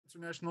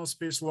international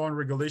space law and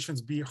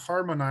regulations be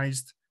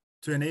harmonized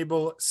to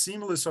enable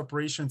seamless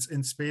operations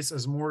in space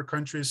as more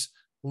countries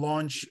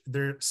launch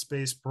their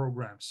space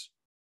programs?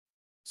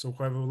 So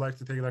whoever would like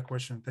to take that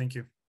question, thank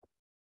you.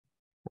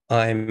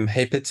 I'm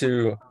happy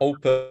to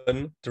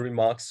open the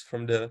remarks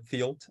from the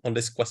field on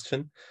this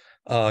question.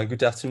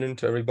 Good afternoon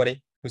to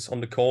everybody who's on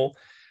the call.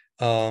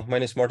 My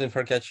name is Martin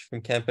Farkach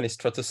from company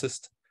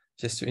Stratasys.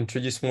 Just to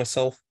introduce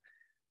myself.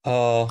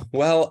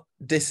 Well,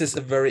 this is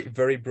a very,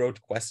 very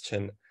broad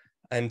question.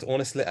 And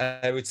honestly,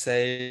 I would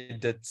say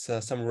that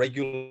some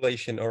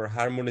regulation or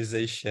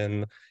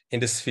harmonization in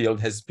this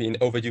field has been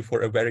overdue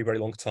for a very, very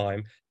long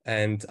time.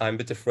 And I'm a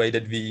bit afraid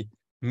that we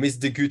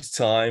missed the good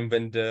time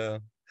when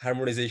the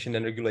harmonization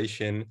and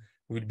regulation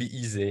would be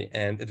easy,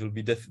 and it will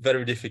be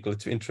very difficult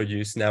to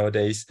introduce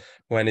nowadays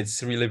when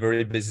it's really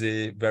very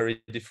busy,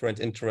 very different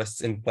interests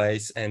in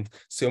place, and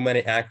so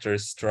many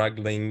actors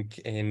struggling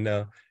in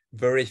a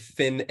very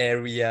thin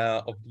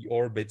area of the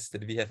orbits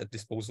that we have at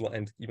disposal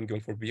and even going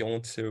for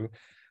beyond. So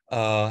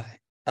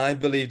I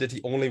believe that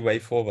the only way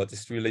forward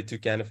is really to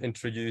kind of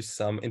introduce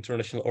some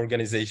international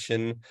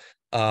organization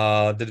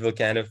that will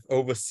kind of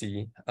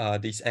oversee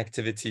these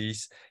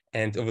activities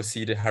and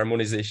oversee the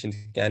harmonization, to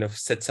kind of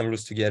set some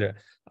rules together.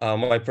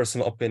 My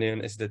personal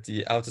opinion is that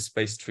the Outer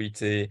Space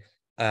Treaty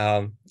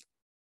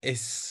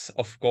is,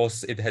 of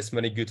course, it has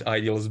many good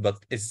ideals, but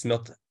it's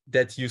not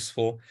that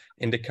useful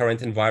in the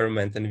current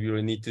environment, and we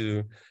really need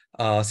to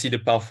see the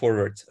path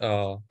forward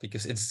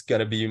because it's going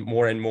to be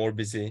more and more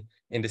busy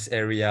in this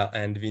area,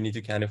 and we need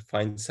to kind of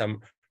find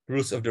some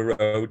rules of the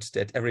road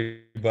that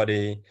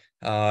everybody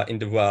in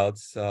the world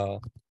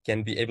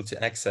can be able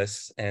to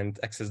access, and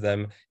access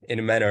them in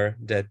a manner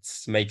that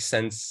makes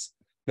sense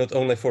not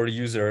only for the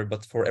user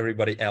but for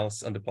everybody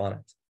else on the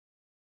planet.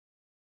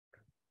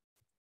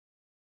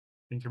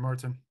 Thank you,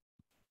 Martin.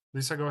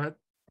 Lisa, go ahead.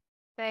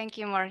 Thank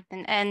you,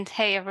 Martin. And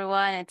hey,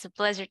 everyone, it's a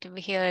pleasure to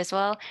be here as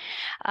well.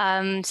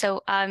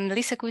 So I'm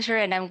Lisa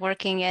Kusher, and I'm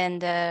working in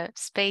the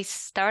space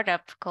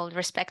startup called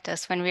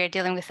Respectus when we are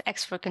dealing with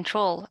export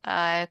control,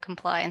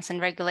 compliance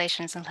and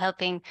regulations, and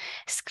helping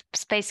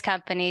space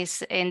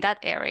companies in that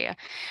area.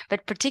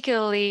 But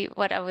particularly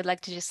what I would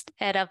like to just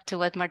add up to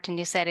what Martin,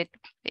 you said,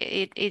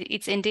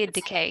 it's indeed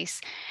the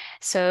case.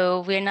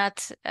 So we're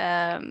not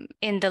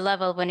in the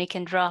level when you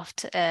can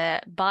draft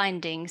a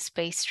binding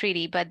space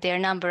treaty, but there are a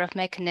number of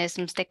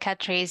mechanisms that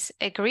countries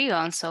agree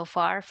on so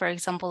far, for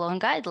example, on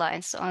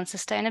guidelines, on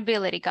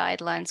sustainability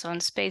guidelines, on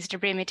space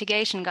debris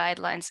mitigation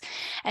guidelines.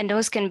 And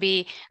those can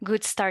be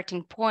good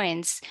starting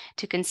points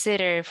to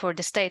consider for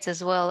the states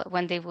as well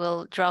when they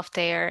will draft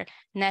their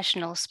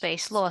national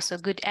space law. So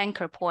good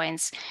anchor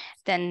points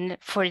then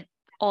for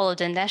all of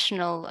the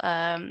national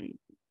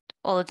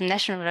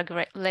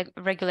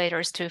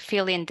regulators to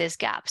fill in these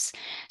gaps.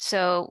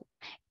 So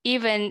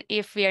even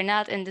if we are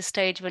not in the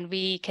stage when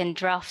we can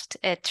draft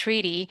a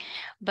treaty,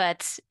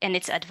 and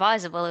it's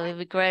advisable, it would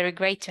be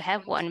great to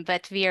have one,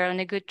 but we are on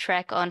a good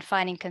track on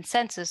finding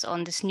consensus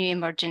on these new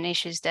emerging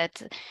issues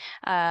that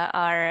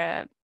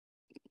are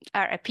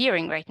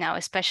appearing right now,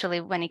 especially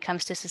when it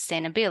comes to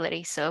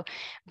sustainability. So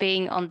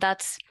being on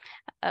that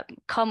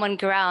common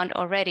ground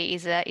already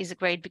is a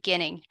great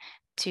beginning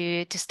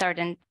to start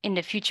in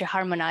the future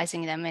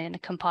harmonizing them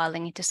and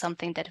compiling into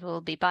something that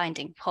will be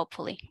binding,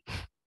 hopefully.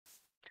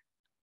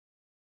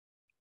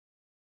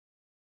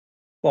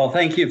 Well,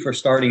 thank you for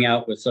starting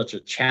out with such a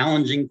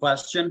challenging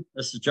question.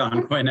 This is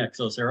John Quinn,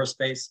 Exos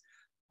Aerospace.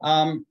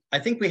 I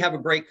think we have a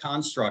great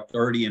construct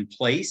already in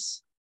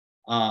place.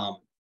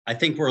 I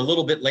think we're a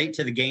little bit late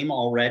to the game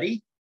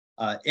already.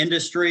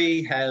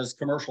 Industry has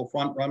commercial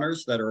front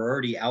runners that are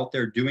already out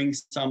there doing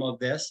some of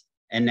this.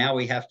 And now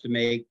we have to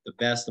make the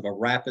best of a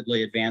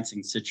rapidly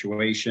advancing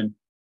situation.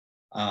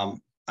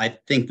 I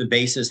think the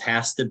basis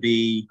has to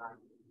be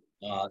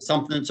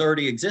something that's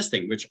already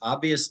existing, which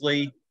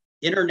obviously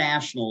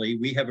internationally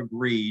we have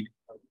agreed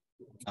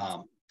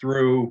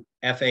through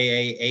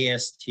FAA,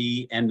 AST,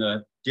 and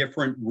the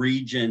different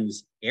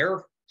regions'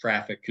 air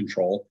traffic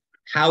control,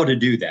 how to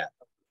do that.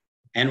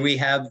 And we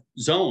have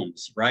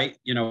zones, right?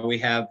 You know, we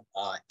have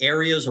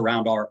areas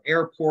around our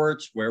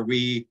airports where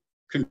we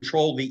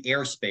control the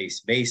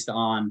airspace based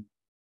on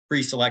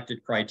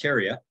pre-selected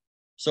criteria.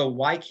 So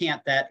why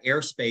can't that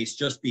airspace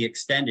just be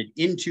extended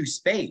into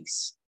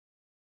space?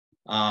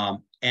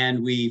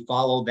 And we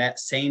follow that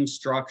same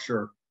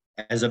structure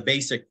as a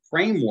basic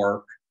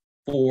framework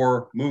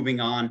for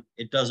moving on.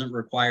 It doesn't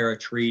require a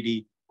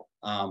treaty,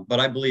 but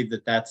I believe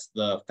that that's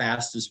the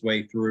fastest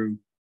way through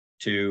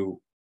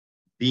to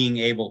being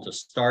able to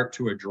start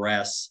to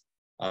address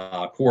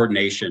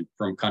coordination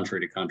from country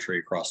to country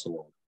across the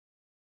world.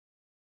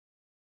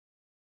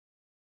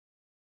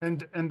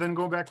 And then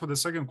go back to the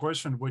second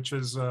question, which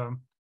is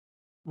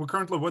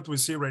currently what we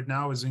see right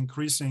now is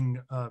increasing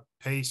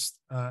pace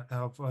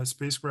of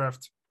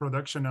spacecraft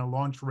production and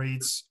launch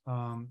rates.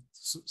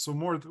 So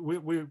more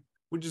we're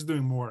just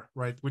doing more,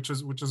 right? Which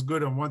is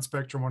good on one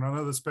spectrum. On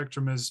another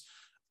spectrum is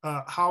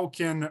how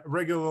can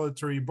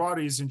regulatory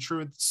bodies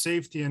ensure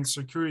safety and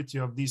security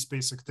of these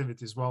space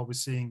activities while we're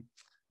seeing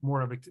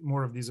more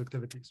of these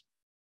activities?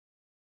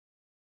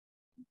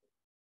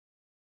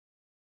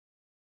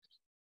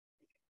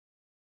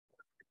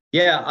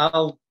 Yeah,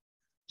 I'll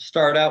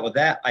start out with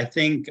that. I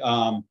think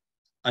a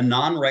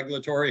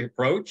non-regulatory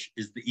approach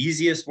is the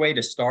easiest way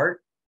to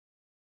start,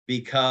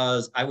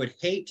 because I would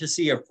hate to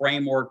see a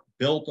framework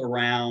built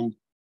around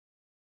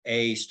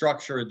a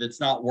structure that's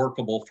not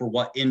workable for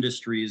what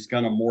industry is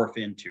going to morph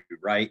into,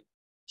 right?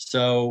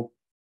 So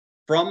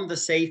from the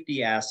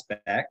safety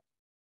aspect,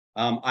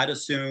 I'd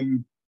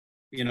assume,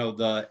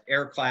 the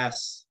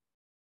airspace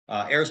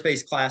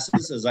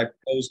classes, as I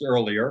proposed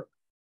earlier,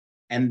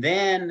 and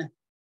then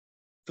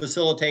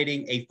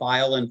facilitating a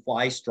file and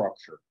fly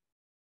structure.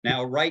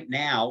 Now, right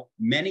now,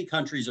 many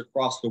countries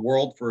across the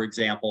world, for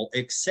example,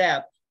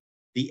 accept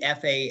the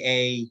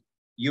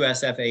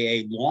US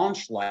FAA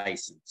launch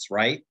license,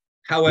 right?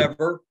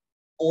 However,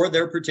 for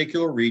their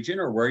particular region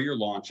or where you're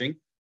launching,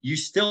 you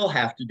still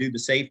have to do the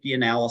safety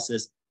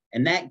analysis,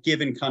 and that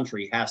given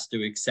country has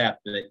to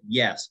accept that,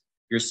 yes,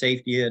 your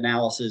safety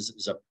analysis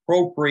is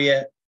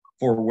appropriate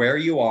for where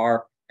you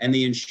are, and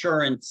the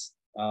insurance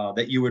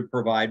that you would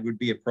provide would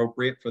be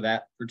appropriate for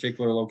that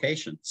particular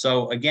location.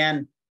 So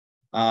again,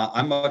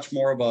 I'm much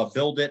more of a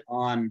build it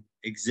on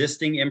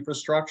existing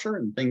infrastructure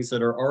and things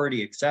that are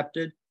already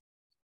accepted.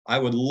 I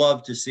would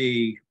love to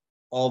see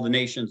all the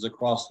nations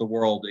across the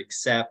world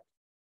accept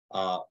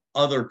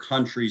other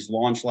countries'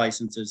 launch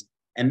licenses,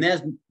 and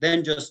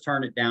then just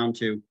turn it down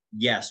to,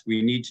 yes,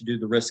 we need to do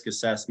the risk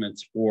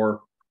assessments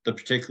for the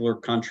particular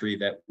country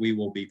that we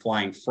will be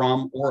flying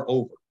from or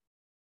over.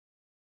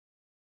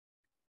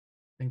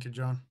 Thank you,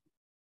 John.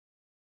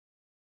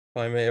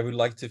 If I may, I would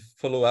like to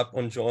follow up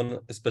on John,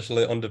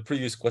 especially on the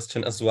previous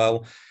question as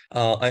well.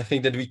 I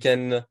think that we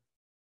can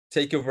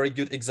take a very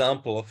good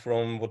example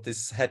from what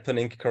is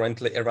happening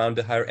currently around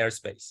the higher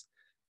airspace,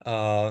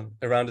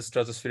 around the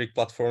stratospheric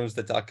platforms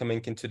that are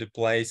coming into the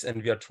place,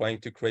 and we are trying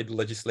to create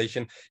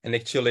legislation and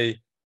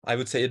actually, I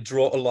would say,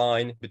 draw a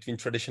line between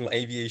traditional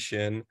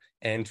aviation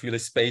and really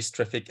space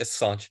traffic as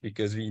such,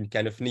 because we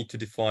kind of need to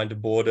define the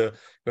border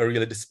where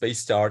really the space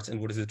starts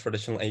and what is the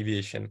traditional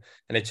aviation.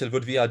 And actually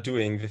what we are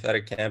doing with other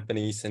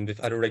companies and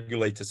with other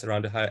regulators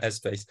around the higher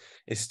airspace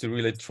is to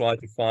really try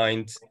to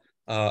find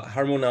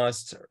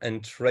harmonized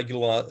and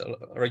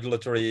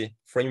regulatory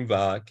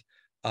framework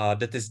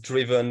that is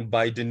driven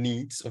by the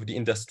needs of the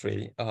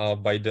industry,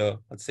 by the,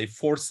 let's say,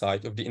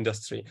 foresight of the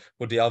industry,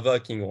 what they are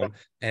working on.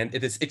 And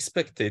it is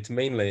expected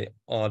mainly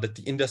that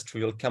the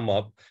industry will come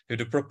up with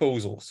the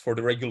proposals for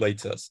the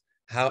regulators,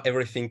 how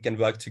everything can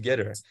work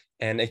together.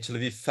 And actually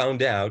we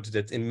found out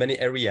that in many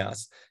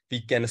areas, we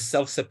can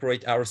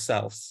self-separate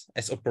ourselves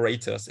as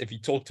operators. If we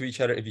talk to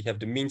each other, if we have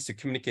the means to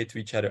communicate to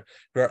each other,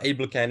 we are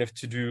able kind of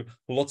to do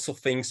lots of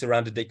things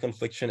around the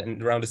deconfliction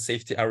and around the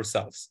safety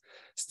ourselves.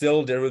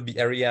 Still, there will be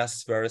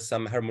areas where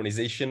some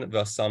harmonization,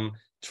 where some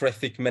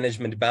traffic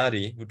management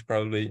body would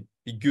probably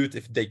be good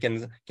if they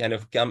can kind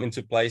of come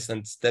into place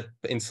and step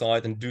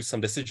inside and do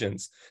some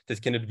decisions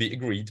that cannot be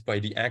agreed by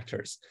the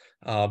actors.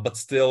 But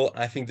still,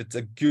 I think that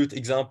a good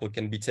example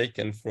can be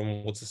taken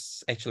from what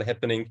is actually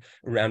happening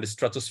around the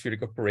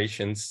stratospheric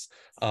operations.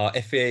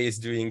 FAA is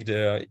doing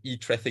the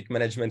e-traffic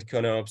management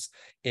CONOPS,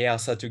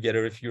 EASA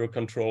together with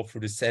Eurocontrol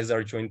through the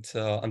CESAR joint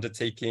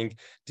undertaking.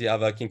 They are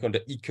working on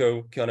the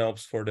eco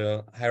CONOPS for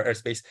the higher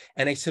airspace.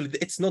 And actually,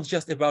 it's not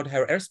just about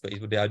higher airspace,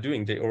 what they are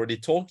doing. They're already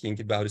talking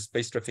about the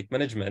space traffic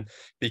management,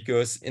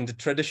 because in the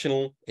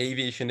traditional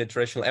aviation, the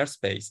traditional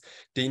airspace,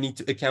 they need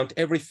to account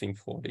everything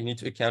for. They need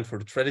to account for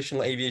the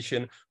traditional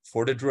aviation,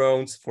 for the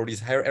drones, for these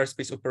higher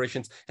airspace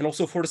operations, and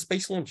also for the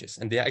space launches.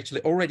 And they are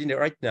actually already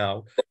right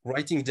now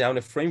writing down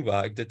a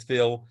framework that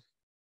will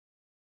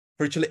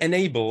virtually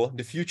enable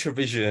the future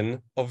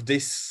vision of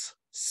this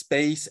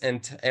space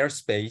and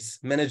airspace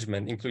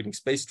management, including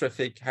space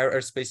traffic, higher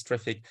airspace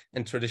traffic,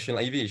 and traditional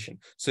aviation.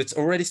 So it's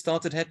already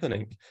started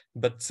happening,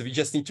 but we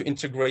just need to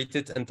integrate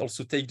it and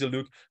also take the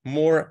look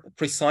more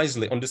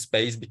precisely on the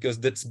space, because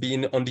that's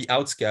been on the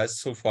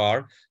outskirts so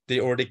far.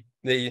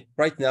 They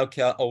right now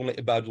care only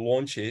about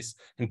launches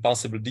and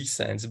possible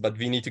descents, but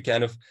we need to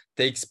kind of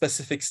take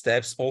specific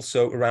steps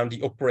also around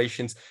the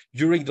operations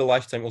during the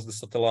lifetime of the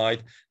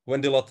satellite.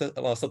 When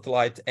the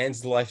satellite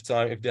ends the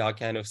lifetime, if there are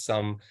kind of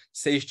some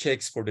safe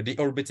checks for the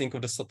deorbiting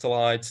of the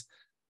satellites,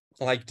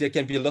 like there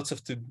can be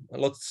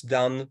lots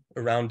done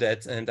around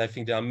that. And I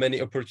think there are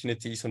many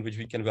opportunities on which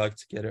we can work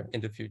together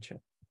in the future.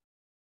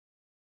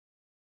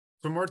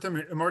 So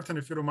Martin,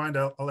 if you don't mind,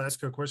 I'll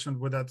ask you a question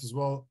with that as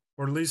well.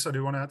 Or Lisa, do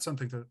you want to add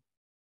something to it?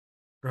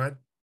 Go ahead.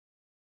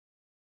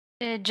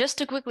 Just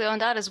to quickly on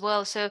that as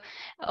well. So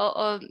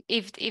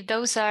if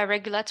those are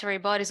regulatory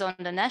bodies on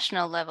the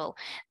national level,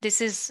 this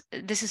is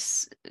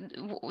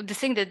the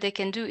thing that they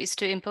can do is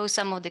to impose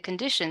some of the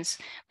conditions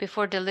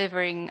before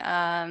delivering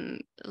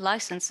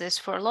licenses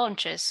for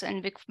launches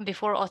and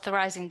before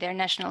authorizing their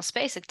national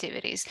space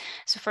activities.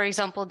 So for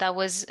example, that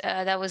was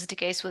the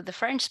case with the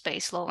French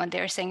space law, and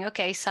they're saying,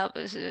 okay, so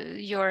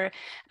your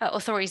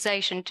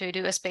authorization to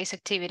do a space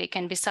activity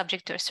can be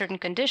subject to certain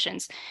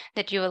conditions,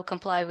 that you will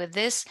comply with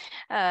this,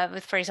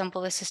 with, for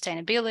example, the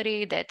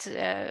sustainability, that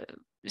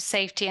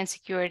safety and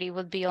security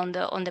would be on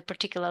the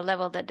particular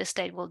level that the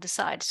state will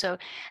decide. So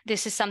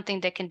this is something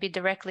that can be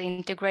directly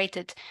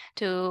integrated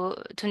to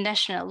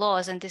national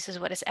laws, and this is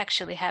what is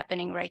actually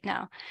happening right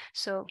now.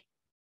 So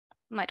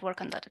might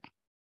work on that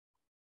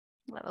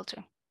level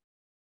too.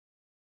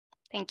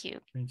 Thank you.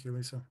 Thank you,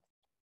 Lisa.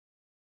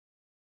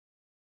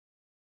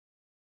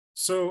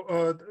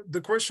 So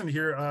the question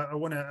here, I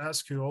want to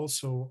ask you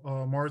also,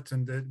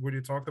 Martin, that when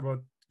you talked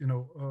about,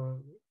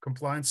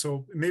 compliance,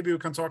 so maybe we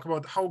can talk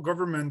about how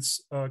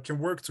governments can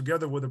work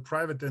together with the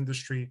private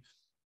industry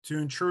to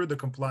ensure the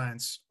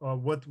compliance.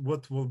 What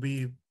will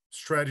be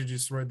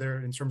strategies right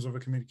there in terms of a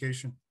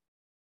communication?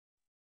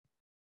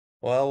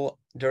 Well,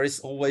 there is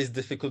always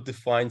difficult to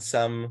find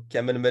some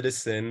common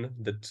medicine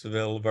that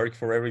will work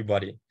for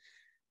everybody.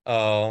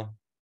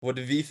 What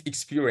we've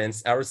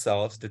experienced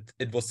ourselves, that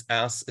it was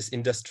us as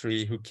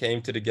industry who came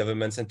to the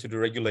governments and to the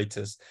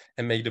regulators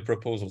and made the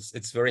proposals.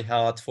 It's very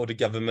hard for the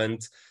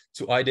government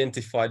to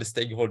identify the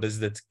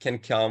stakeholders that can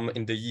come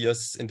in the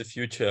years in the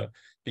future,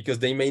 because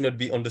they may not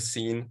be on the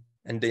scene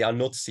and they are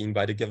not seen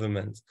by the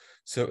government.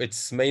 So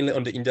it's mainly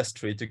on the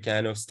industry to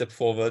kind of step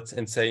forward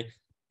and say,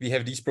 we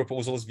have these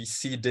proposals, we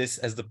see this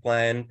as the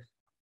plan.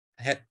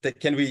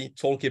 Can we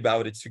talk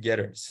about it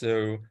together?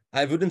 So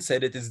I wouldn't say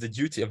that it's the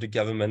duty of the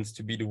government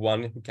to be the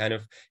one who kind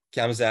of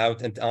comes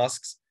out and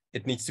asks.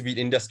 It needs to be the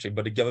industry,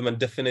 but the government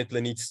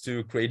definitely needs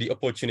to create the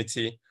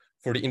opportunity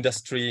for the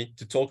industry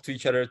to talk to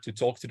each other, to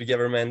talk to the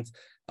government,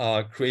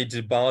 create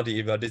a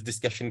body where this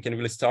discussion can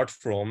really start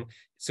from,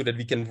 so that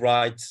we can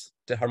write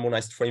the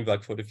harmonized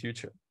framework for the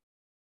future.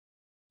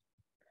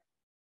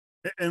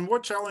 And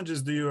what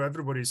challenges do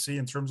everybody see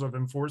in terms of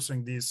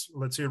enforcing these,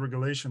 let's say,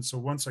 regulations? So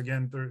once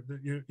again,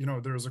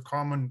 there's a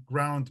common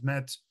ground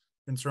met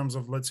in terms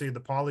of, let's say, the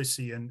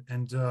policy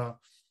and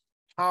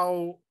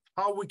how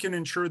we can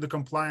ensure the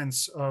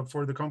compliance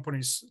for the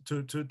companies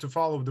to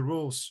follow the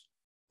rules,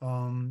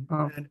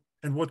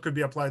 and what could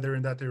be applied there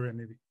in that area,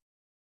 maybe.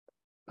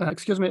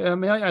 Excuse me,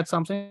 may I add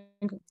something?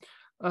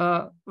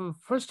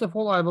 First of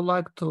all, I would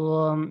like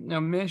to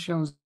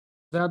mention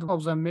that one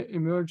of the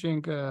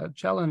emerging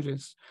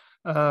challenges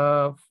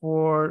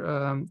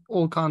for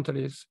all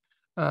countries.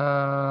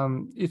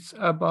 It's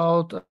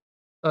about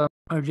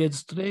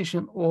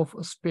registration of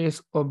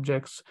space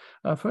objects.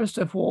 First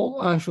of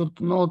all, I should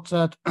note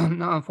that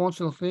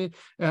unfortunately,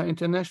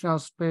 international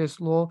space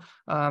law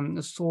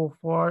so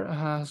far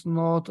has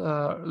not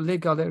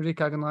legally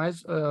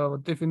recognized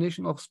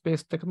definition of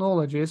space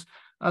technologies,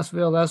 as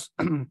well as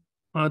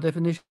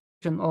definition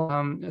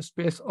of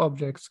space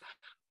objects.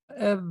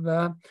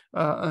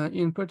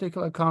 In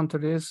particular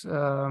countries,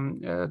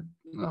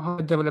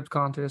 highly developed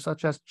countries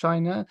such as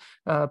China,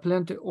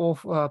 plenty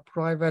of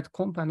private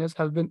companies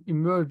have been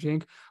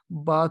emerging,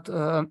 but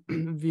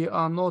we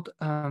are not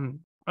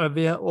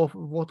aware of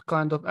what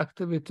kind of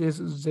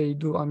activities they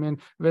do. I mean,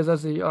 whether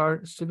they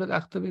are civil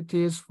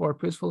activities for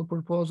peaceful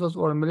purposes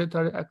or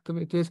military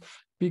activities,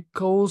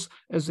 because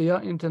they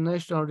are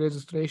international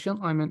registration.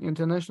 I mean,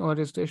 international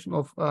registration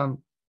of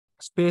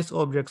space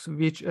objects,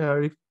 which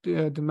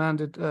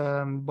demanded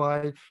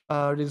by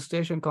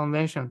registration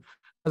convention,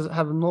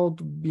 have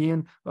not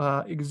been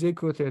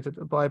executed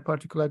by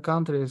particular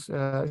countries,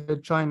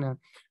 China.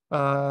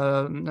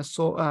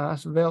 So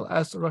as well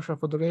as Russia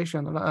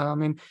Federation,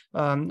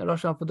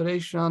 Russian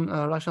Federation,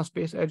 Russian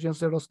Space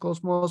Agency,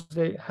 Roscosmos,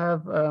 they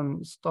have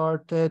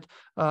started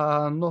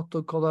not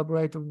to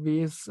collaborate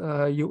with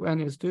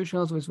UN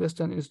institutions, with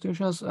Western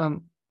institutions,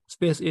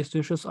 space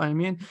institutions, I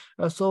mean.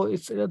 So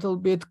it's a little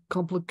bit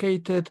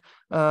complicated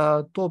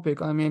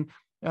topic. I mean,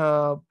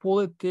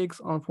 politics,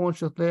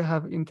 unfortunately,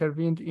 have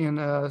intervened in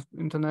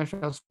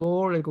international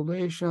law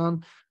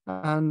regulation,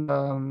 and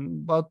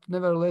but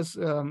nevertheless,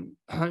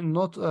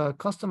 not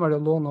customary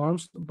law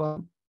norms,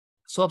 but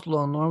soft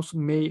law norms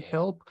may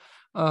help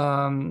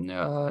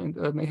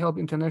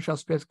international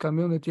space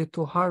community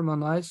to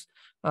harmonize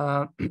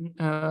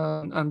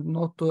and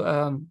not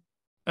to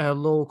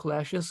low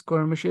clashes,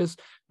 skirmishes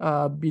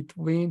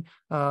between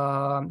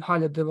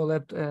highly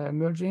developed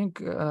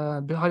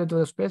highly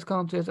developed space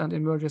countries and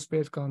emerging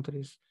space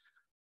countries.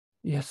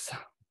 Yes.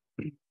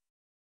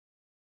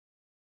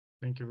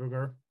 Thank you,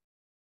 Vugar.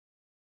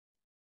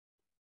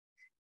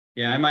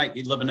 Yeah, I might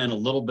be living in a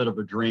little bit of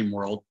a dream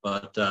world,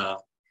 but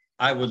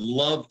I would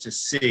love to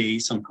see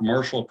some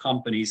commercial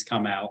companies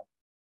come out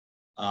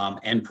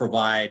and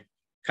provide,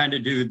 kind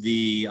of do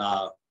the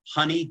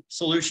honey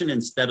solution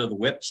instead of the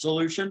whip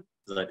solution.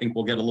 I think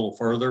we'll get a little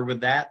further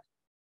with that,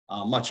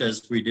 much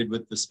as we did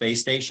with the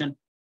space station.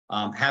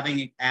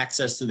 Having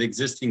access to the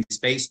existing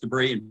space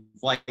debris and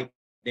flight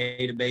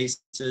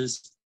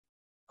databases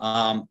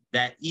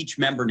that each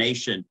member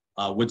nation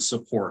would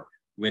support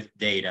with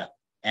data.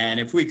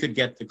 And if we could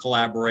get the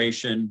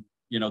collaboration,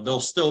 there'll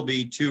still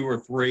be 2 or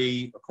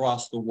 3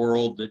 across the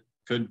world that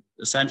could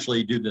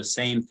essentially do the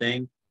same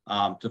thing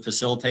to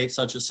facilitate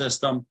such a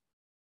system.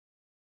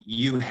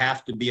 You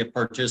have to be a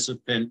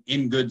participant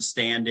in good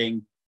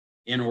standing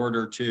in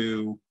order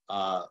to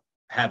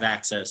have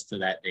access to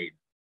that data.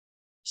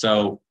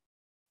 So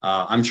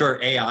I'm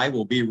sure AI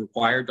will be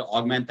required to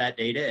augment that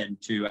data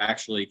and to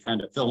actually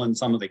kind of fill in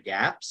some of the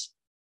gaps,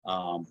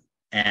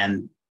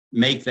 and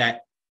make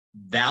that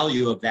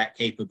value of that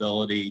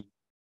capability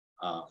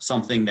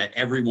something that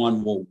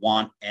everyone will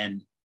want,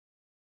 and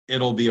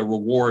it'll be a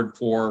reward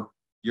for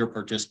your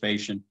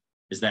participation,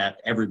 is that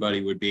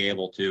everybody would be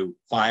able to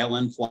file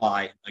and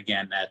fly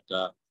again at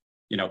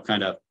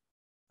kind of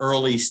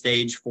early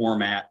stage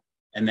format,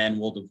 and then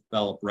we'll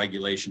develop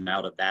regulation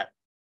out of that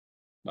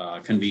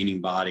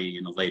convening body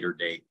in a later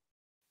date.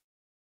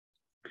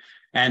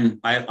 And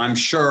I'm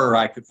sure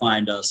I could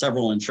find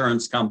several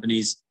insurance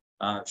companies.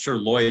 Sure,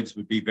 Lloyd's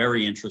would be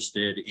very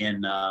interested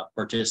in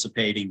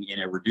participating in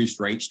a reduced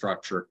rate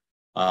structure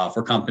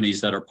for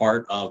companies that are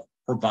part of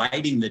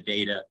providing the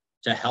data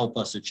to help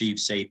us achieve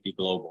safety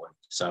globally.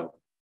 So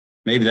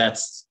maybe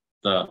that's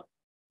the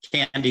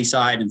candy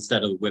side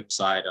instead of the whip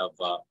side of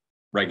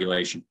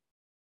regulation.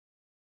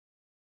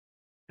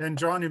 And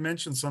John, you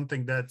mentioned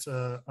something that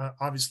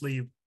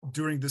obviously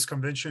during this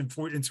convention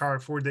for entire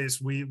 4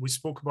 days, we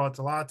spoke about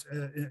a lot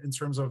in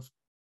terms of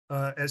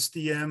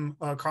STM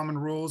common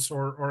rules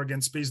or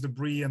against space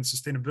debris and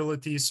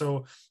sustainability.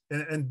 So,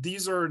 and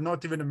these are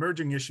not even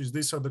emerging issues.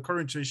 These are the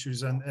current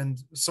issues.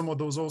 And some of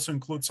those also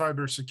include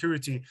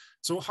cybersecurity.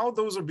 So how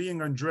those are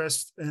being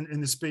addressed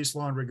in the space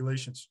law and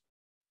regulations?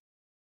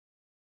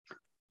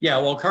 Yeah,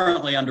 well,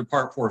 currently under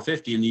Part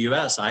 450 in the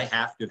US, I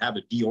have to have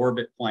a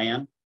deorbit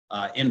plan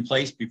in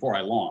place before I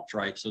launch,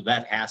 right? So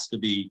that has to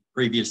be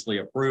previously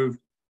approved.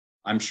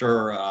 I'm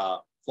sure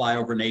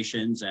flyover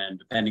nations, and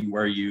depending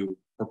where you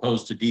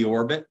propose to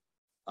deorbit,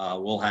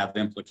 will have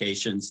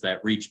implications that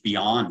reach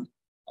beyond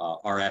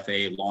our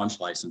FAA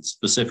launch license,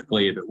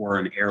 specifically if it were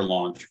an air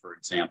launch, for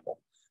example.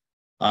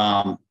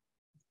 From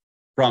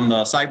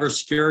the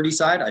cybersecurity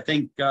side, I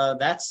think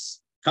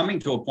that's coming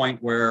to a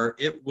point where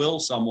it will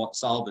somewhat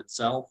solve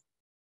itself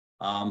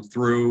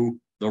through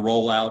the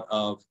rollout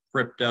of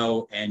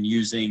crypto and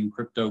using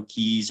crypto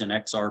keys and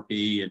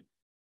XRP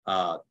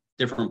and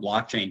different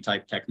blockchain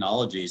type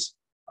technologies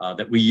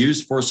that we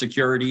use for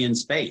security in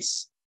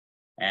space.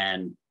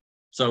 And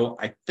so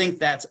I think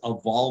that's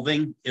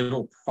evolving.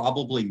 It'll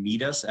probably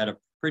meet us at a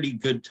pretty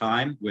good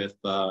time with,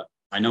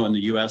 I know in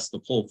the US, the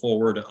pull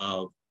forward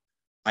of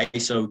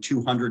ISO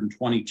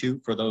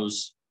 222 for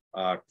those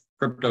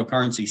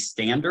cryptocurrency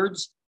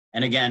standards.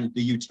 And again,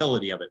 the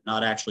utility of it,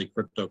 not actually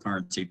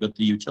cryptocurrency, but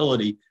the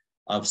utility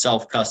of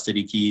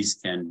self-custody keys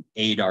can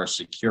aid our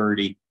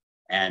security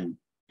and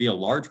be a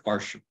large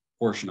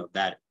portion of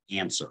that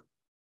answer.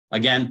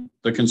 Again,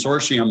 the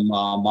consortium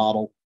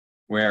model,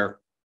 where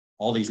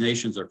all these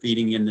nations are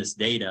feeding in this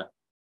data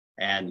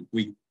and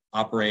we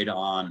operate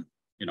on,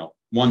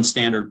 one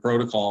standard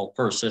protocol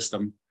per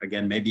system.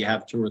 Again, maybe you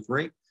have 2 or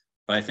 3,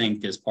 but I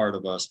think as part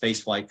of a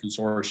spaceflight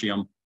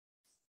consortium,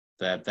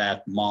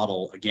 that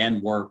model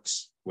again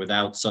works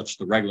without such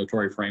the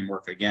regulatory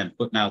framework, again,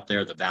 putting out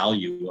there the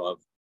value of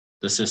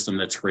the system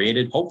that's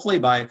created, hopefully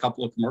by a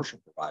couple of commercial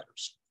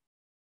providers.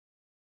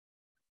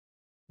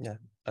 Yeah,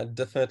 I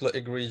definitely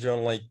agree,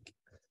 John. Like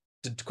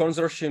the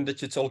consortium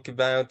that you talk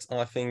about,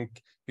 I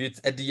think you'd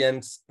at the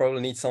end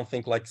probably need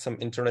something like some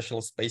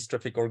international space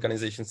traffic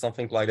organization,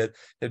 something like that,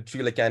 that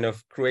really kind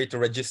of create a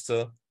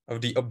register of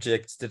the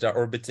objects that are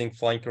orbiting,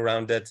 flying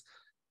around that,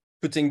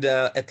 putting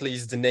at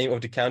least the name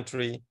of the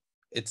country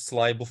it's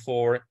liable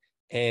for,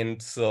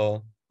 and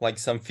like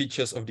some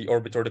features of the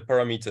orbit or the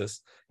parameters.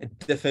 It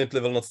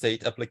definitely will not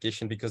state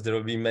application because there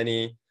will be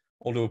many,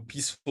 although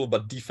peaceful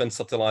but defense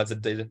satellites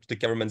that the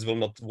governments will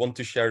not want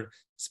to share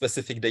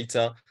specific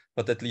data,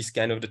 but at least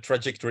kind of the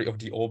trajectory of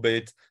the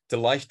orbit, the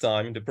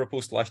lifetime, the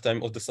proposed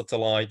lifetime of the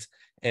satellite,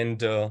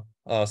 and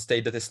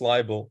state that is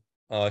liable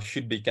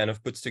should be kind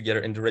of put together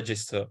in the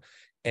register.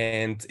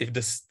 And if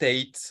the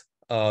state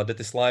that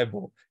is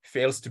liable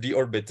fails to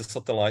deorbit the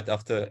satellite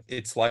after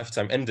its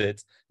lifetime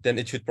ended, then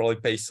it should probably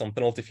pay some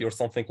penalty fee or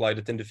something like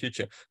that in the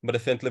future. But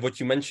definitely what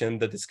you mentioned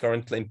that is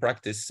currently in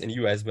practice in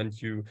US, when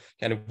you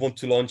kind of want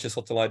to launch a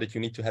satellite, that you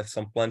need to have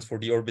some plans for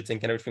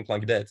deorbiting and everything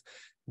like that,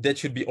 that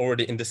should be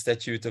already in the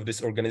statute of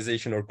this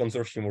organization or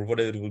consortium or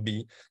whatever it will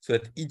be, so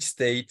that each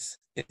state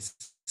is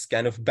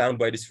kind of bound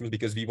by this rule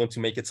because we want to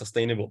make it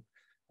sustainable.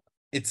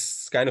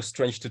 It's kind of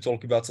strange to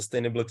talk about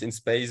sustainability in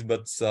space,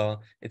 but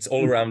it's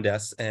all around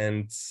us,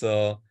 and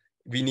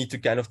we need to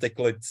kind of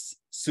tackle it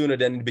sooner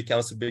than it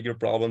becomes a bigger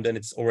problem than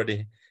it's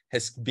already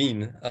has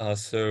been.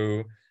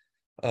 So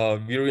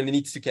we really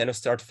need to kind of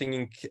start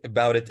thinking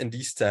about it in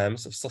these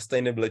terms of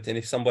sustainability. And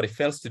if somebody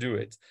fails to do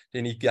it,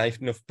 they need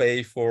kind of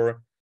pay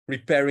for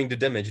repairing the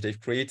damage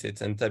they've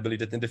created. And I believe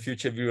that in the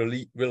future,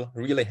 we will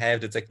really have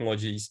the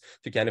technologies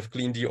to kind of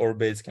clean the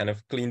orbits, kind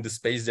of clean the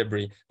space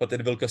debris, but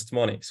it will cost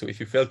money. So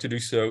if you fail to do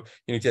so,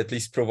 you need to at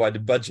least provide a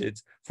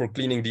budget for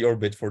cleaning the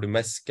orbit for the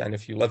mess kind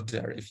of you left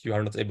there if you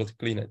are not able to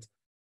clean it.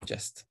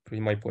 Just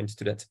bring my point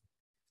to that.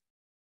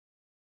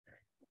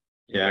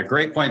 Yeah,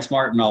 great points,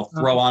 Martin. I'll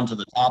throw on to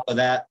the top of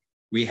that.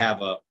 We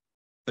have a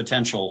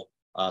potential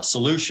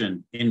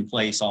solution in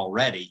place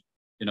already.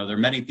 There are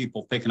many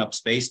people picking up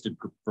space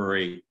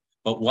debris,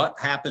 but what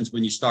happens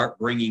when you start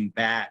bringing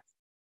back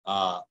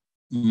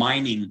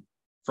mining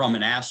from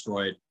an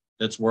asteroid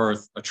that's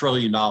worth $1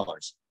 trillion.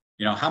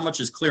 You know, how much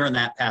is clearing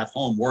that path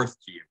home worth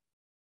to you?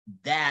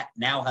 That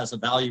now has a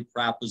value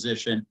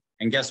proposition.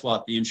 And guess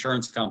what? The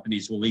insurance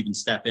companies will even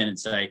step in and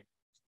say,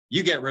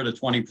 you get rid of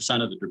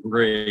 20% of the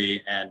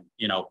debris, and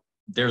you know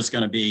there's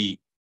going to be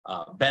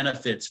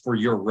benefits for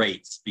your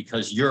rates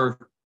because you're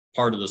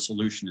part of the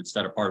solution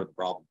instead of part of the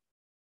problem.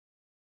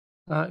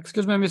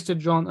 Excuse me, Mr.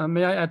 John,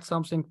 may I add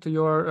something to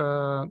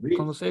your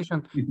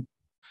conversation?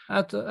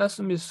 As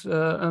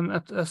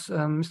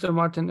Mr.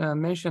 Martin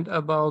mentioned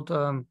about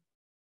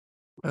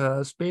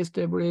space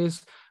debris,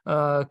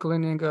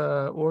 cleaning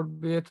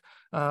orbit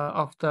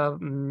after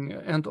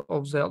end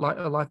of the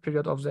life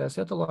period of the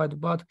satellite,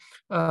 but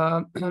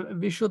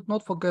we should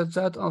not forget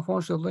that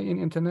unfortunately in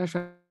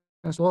international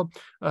law,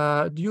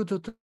 due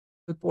to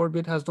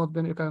orbit has not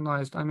been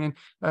recognized. I mean,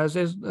 there's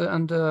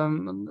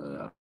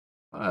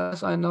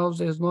as I know,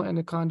 there's no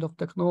any kind of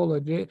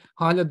technology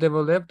highly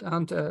developed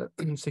and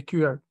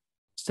secure,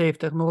 safe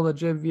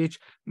technology which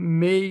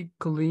may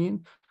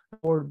clean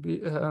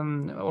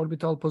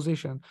orbital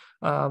position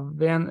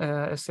when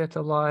a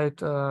satellite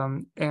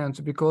ends,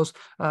 because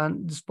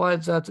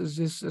despite that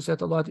this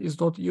satellite is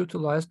not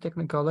utilized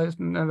technically,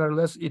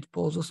 nevertheless it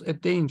poses a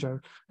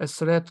danger, a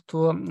threat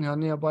to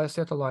nearby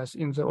satellites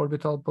in the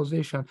orbital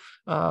position.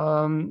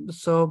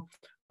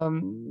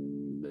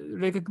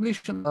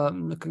 Recognition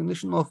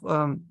of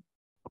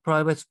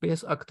private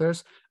space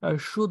actors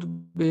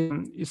should be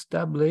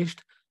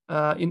established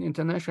in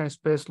international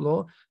space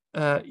law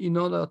in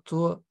order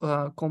to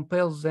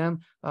compel them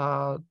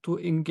to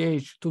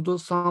engage, to do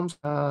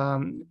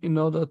something in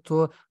order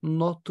to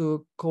not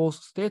to cause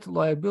state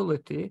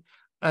liability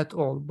at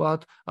all,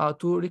 but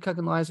to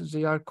recognize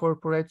their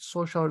corporate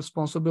social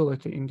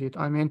responsibility. Indeed,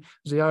 I mean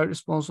their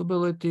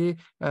responsibility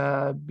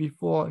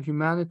before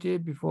humanity,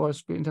 before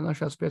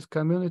international space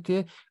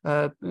community.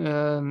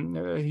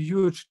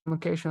 Huge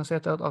communication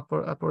satellite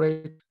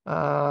operate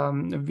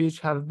which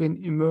have been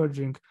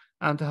emerging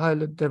and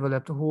highly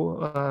developed, who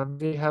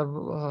they have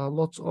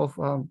lots of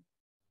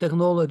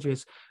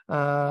technologies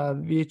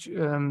which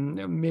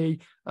may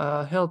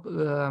help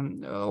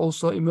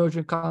also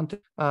emerging countries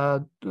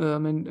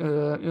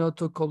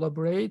to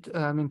collaborate.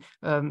 I mean,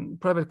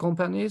 private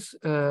companies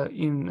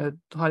in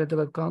highly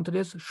developed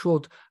countries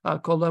should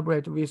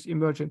collaborate with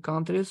emerging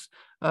countries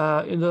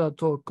in order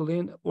to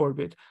clean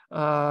orbit.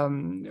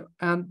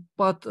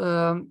 But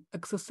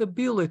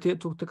accessibility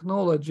to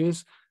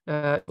technologies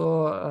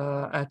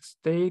at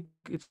stake.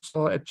 It's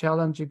also a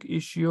challenging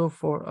issue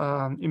for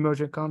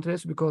emerging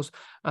countries because,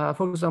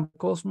 for example,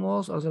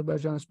 Cosmos,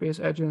 Azerbaijan Space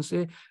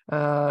Agency,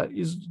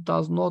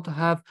 does not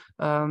have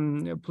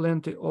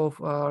plenty of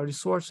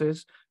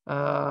resources,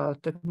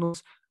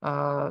 technologies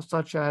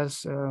such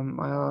as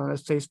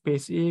let's say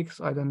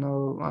SpaceX. I don't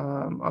know,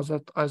 as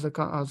a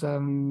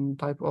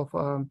type of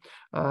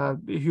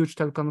huge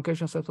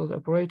telecommunication satellite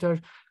operator.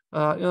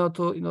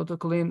 To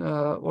clean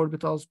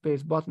orbital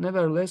space, but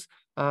nevertheless,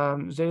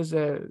 there is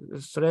a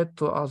threat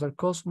to other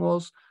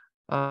cosmos,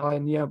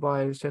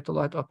 nearby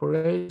satellite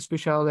operators,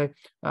 especially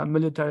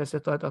military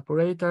satellite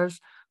operators.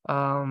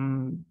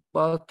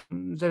 But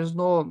there's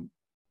no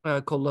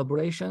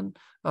collaboration.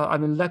 I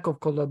mean, lack of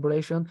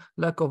collaboration,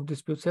 lack of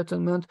dispute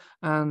settlement,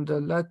 and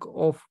lack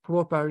of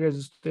proper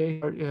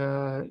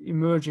registration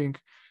emerging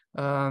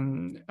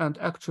and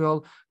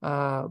actual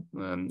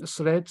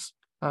threats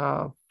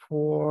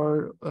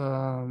for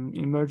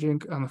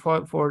emerging and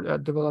for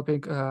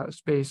developing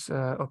space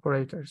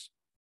operators.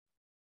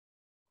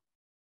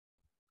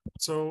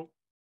 So,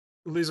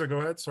 Lisa, go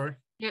ahead. Sorry.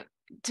 Yeah.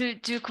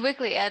 To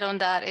quickly add on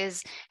that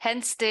is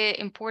hence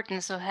the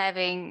importance of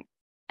having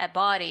a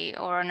body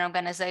or an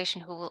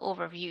organization who will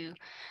overview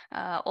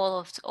all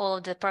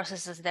of the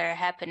processes that are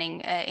happening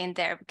in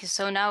there. Because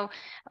so now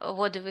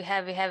what do we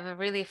have? We have a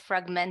really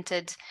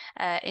fragmented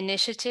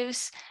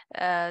initiatives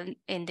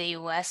in the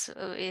US.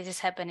 It is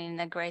happening in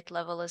a great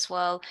level as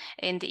well.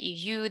 In the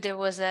EU, there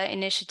was an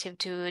initiative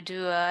to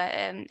do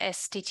a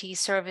STT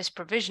service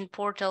provision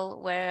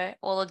portal where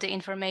all of the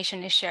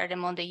information is shared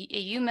among the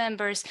EU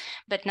members,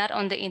 but not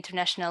on the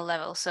international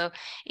level. So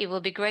it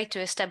will be great to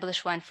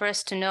establish one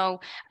first to know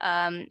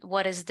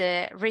what is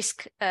the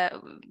risk,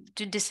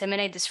 to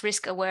disseminate this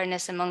risk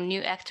awareness among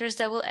new actors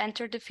that will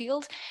enter the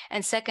field.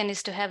 And second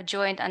is to have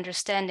joint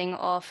understanding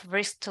of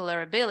risk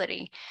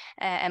tolerability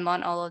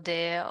among all of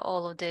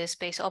the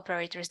space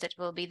operators that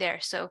will be there.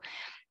 So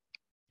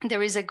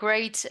there is a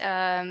great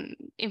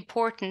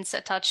importance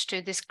attached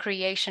to this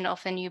creation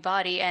of a new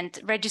body, and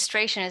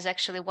registration is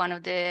actually one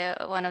of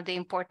the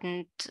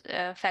important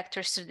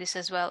factors to this,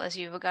 as well as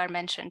Yuvagar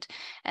mentioned,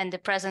 and the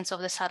presence of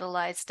the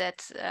satellites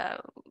that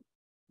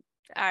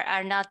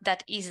are not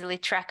that easily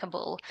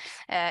trackable,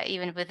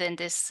 even within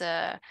this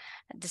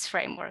this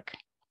framework.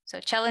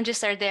 So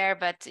challenges are there,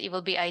 but it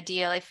will be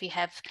ideal if we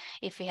have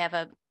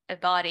a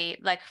body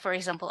like, for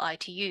example,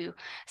 ITU,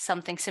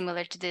 something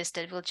similar to this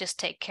that will just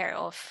take care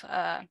of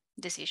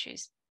these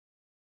issues.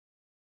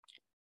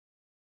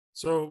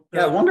 So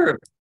yeah, I wonder if,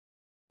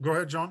 go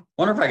ahead, John.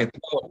 Wonder if I could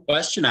throw a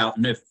question out,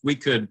 and if we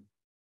could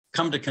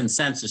come to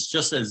consensus,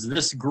 just as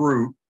this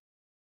group,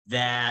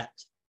 that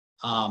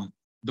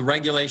the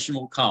regulation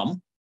will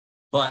come,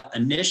 but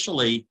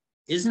initially,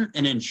 isn't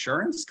an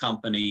insurance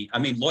company, I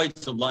mean,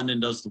 Lloyd's of London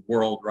does the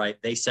world, right?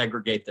 They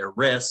segregate their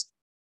risk.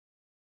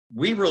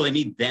 We really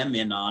need them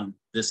in on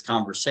this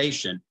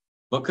conversation.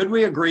 But could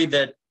we agree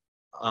that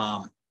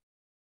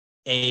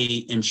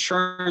a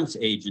insurance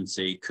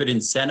agency could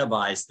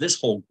incentivize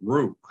this whole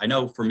group? I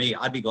know for me,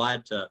 I'd be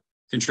glad to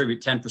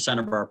contribute 10%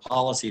 of our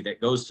policy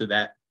that goes to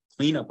that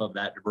cleanup of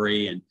that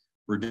debris and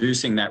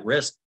reducing that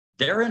risk.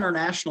 They're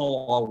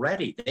international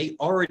already. They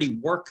already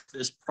work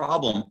this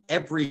problem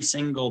every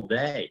single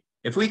day.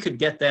 If we could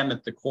get them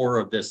at the core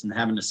of this and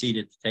having a seat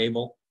at the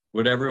table,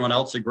 would everyone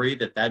else agree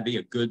that that'd be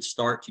a good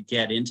start to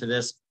get into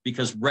this?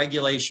 Because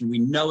regulation we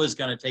know is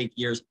going to take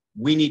years.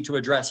 We need to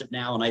address it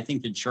now. And I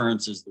think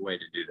insurance is the way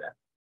to do that.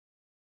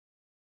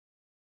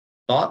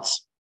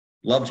 Thoughts?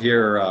 Love to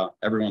hear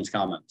everyone's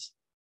comments.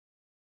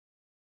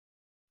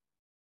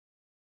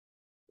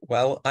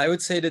 Well, I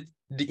would say that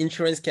the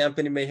insurance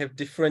company may have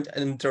different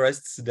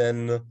interests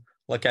than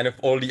like kind of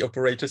all the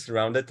operators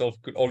around it,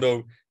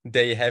 although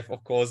they have,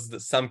 of course,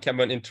 some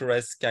common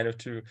interests kind of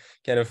to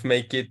kind of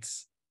make it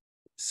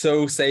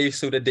so safe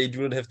so that they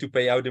do not have to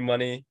pay out the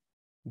money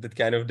that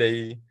kind of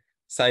they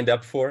signed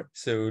up for.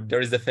 So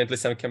there is definitely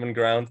some common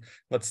ground,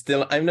 but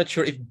still, I'm not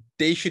sure if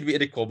they should be at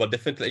the call, but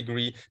definitely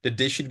agree that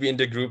they should be in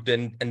the group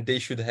then, and they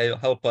should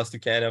help us to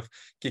kind of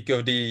kick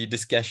off the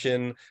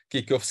discussion,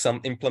 kick off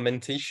some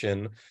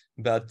implementation.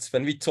 But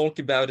when we talk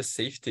about the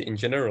safety in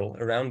general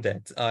around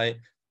that,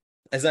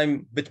 as I'm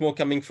a bit more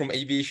coming from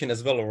aviation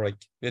as well, or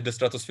like with the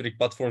stratospheric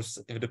platforms,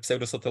 with the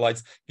pseudo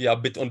satellites, we are a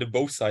bit on the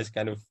both sides,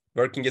 kind of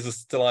working as a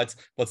satellite,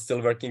 but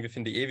still working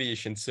within the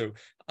aviation. So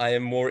I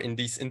am more in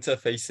these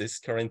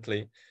interfaces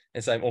currently,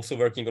 as I'm also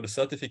working on the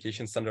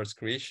certification standards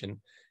creation.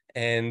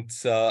 And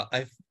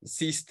I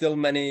see still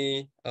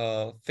many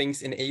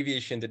things in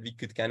aviation that we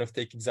could kind of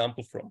take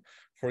example from.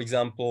 For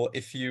example,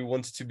 if you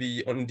want to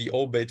be on the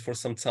orbit for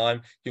some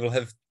time, you will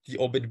have the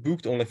orbit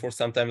booked only for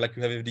some time, like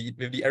you have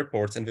with the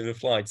airports and with the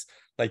flights.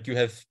 Like you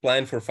have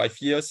planned for 5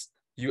 years,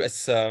 you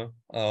as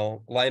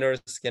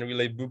liners can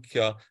really book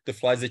the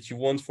flights that you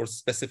want for a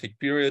specific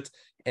period,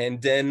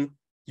 and then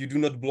you do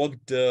not block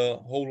the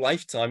whole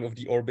lifetime of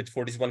the orbit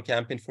for this one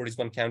campaign, for this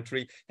one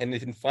country. And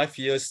if in 5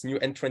 years, new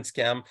entrants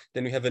come,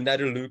 then we have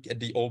another look at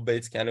the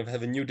orbits, kind of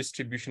have a new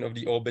distribution of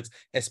the orbits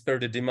as per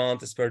the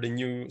demand, as per the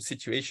new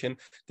situation,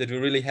 that will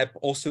really help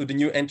also the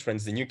new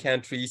entrants, the new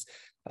countries,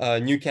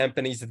 new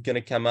companies that are going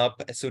to come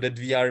up, so that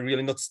we are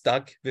really not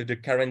stuck with the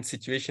current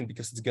situation,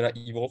 because it's going to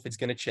evolve, it's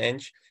going to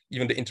change.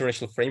 Even the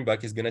international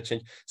framework is going to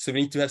change. So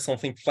we need to have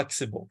something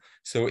flexible.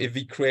 So if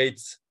we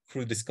create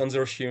through this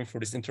consortium, for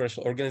this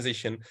international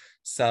organization,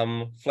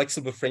 some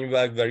flexible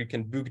framework where you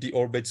can book the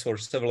orbits for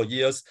several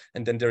years,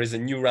 and then there is a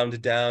new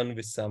round down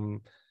with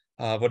some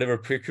whatever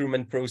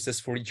procurement process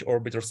for each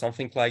orbit or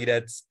something like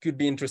that, could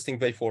be interesting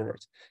way forward.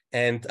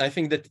 And I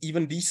think that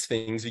even these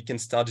things we can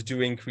start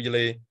doing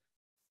really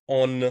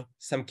on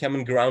some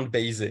common ground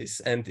basis.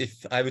 And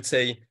if I would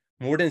say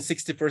more than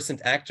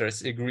 60%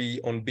 actors agree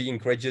on being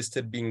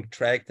registered, being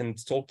tracked, and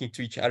talking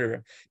to each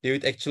other, they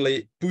would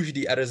actually push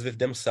the others with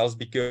themselves,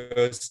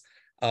 because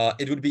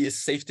it would be a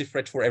safety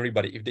threat for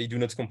everybody if they do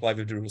not comply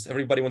with the rules.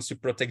 Everybody wants to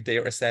protect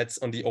their assets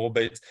on the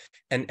orbit,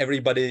 and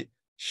everybody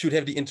should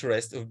have the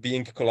interest of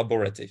being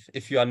collaborative.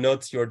 If you are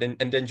not, you're then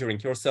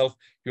endangering yourself,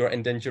 you're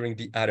endangering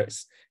the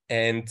others.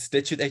 And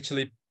that should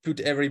actually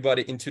put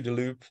everybody into the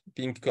loop,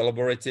 being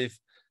collaborative,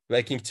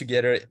 working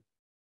together.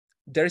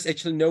 There is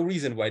actually no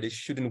reason why they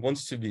shouldn't want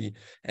to be.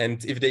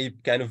 And if they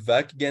kind of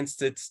work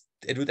against it,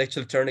 it would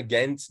actually turn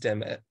against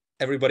them,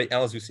 everybody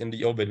else who's in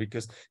the orbit,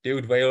 because they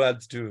would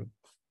violate the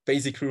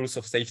basic rules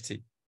of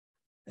safety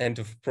and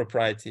of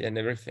propriety and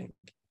everything.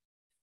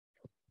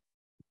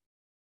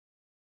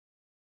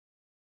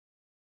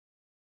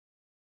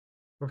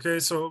 Okay,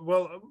 so,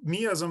 well,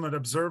 me as I'm an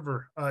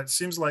observer, it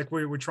seems like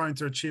we're trying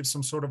to achieve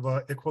some sort of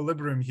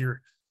equilibrium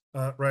here,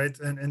 right?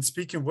 And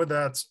speaking with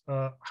that,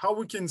 how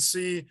we can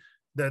see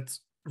that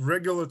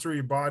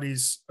regulatory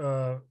bodies,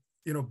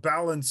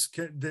 balance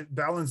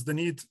the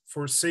need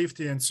for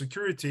safety and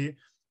security,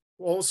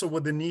 also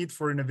with the need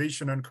for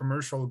innovation and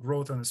commercial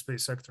growth in the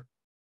space sector.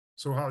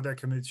 So how that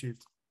can be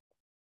achieved.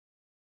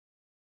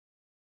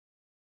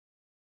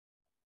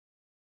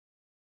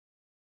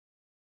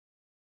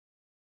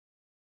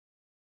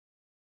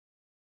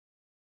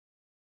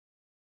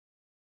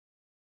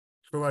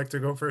 Who would like to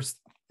go first,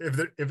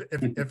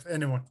 if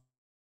anyone?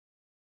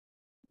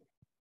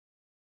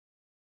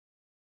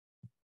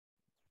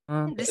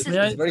 This It's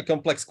a very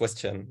complex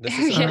question. This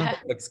is a very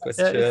complex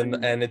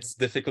question, and it's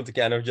difficult to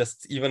kind of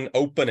just even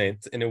open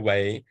it in a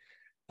way.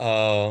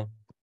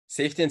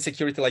 Safety and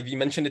security, like we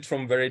mentioned it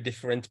from very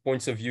different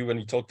points of view when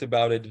we talked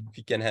about it.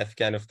 We can have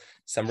kind of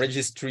some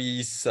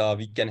registries,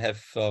 we can have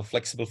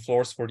flexible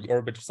floors for the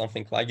orbit or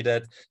something like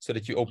that, so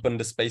that you open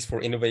the space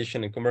for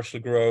innovation and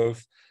commercial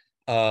growth.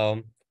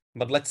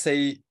 But let's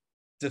say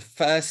the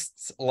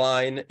first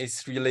line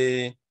is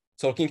really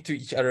talking to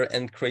each other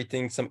and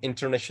creating some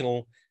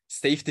international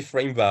safety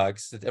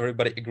frameworks that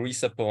everybody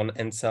agrees upon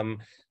and some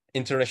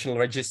international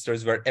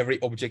registers where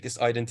every object is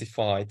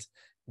identified,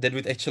 that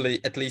would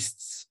actually at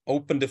least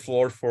open the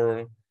floor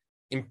for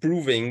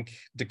improving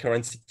the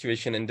current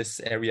situation in this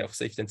area of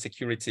safety and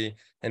security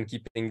and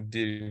keeping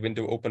the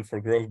window open for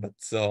growth.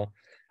 But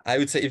I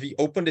would say if we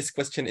open this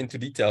question into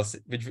details,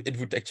 it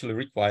would actually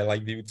require,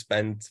 like, we would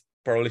spend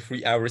probably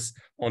 3 hours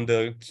on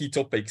the key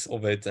topics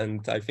of it.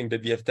 And I think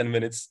that we have 10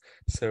 minutes.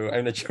 So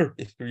I'm not sure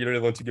if we really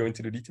want to go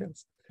into the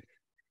details.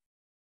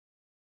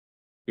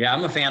 Yeah,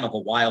 I'm a fan of a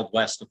Wild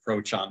West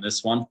approach on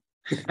this one.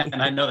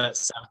 And I know that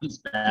sounds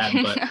bad,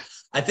 but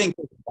I think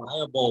it's a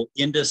viable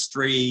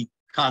industry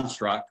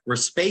construct where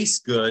space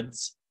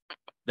goods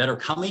that are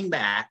coming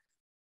back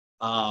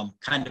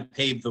kind of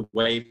pave the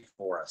way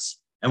for us.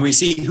 And we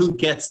see who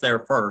gets there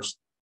first.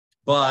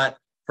 But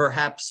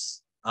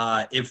perhaps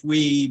if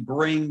we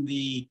bring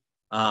the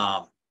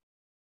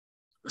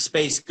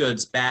space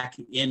goods back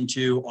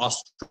into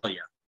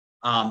Australia,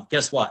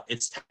 guess what?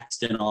 It's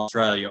taxed in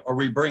Australia. Or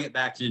we bring it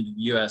back into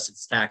the US,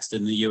 it's taxed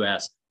in the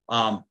US.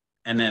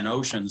 And then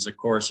oceans, of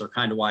course, are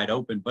kind of wide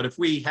open. But if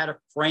we had a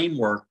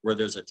framework where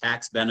there's a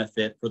tax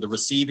benefit for the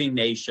receiving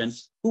nation,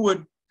 who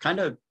would kind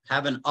of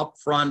have an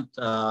upfront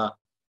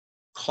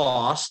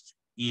cost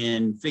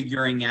in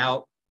figuring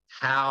out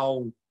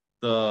how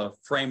the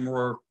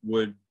framework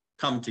would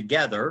come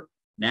together,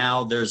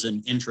 now there's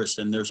an interest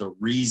and there's a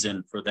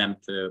reason for them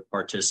to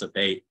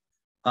participate.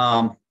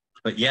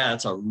 But yeah,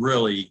 it's a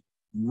really,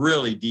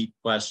 really deep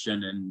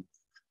question. And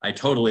I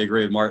totally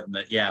agree with Martin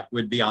that, yeah,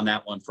 we'd be on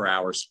that one for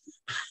hours.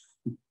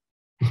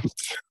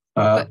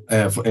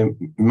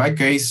 In my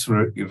case,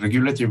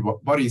 regulatory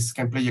bodies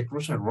can play a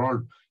crucial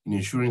role in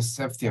ensuring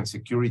safety and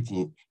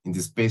security in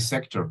the space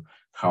sector.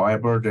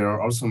 However, there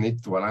are also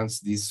need to balance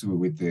this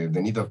with the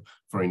need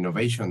for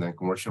innovation and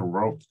commercial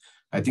growth.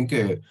 I think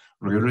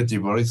regulatory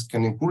bodies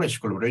can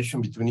encourage collaboration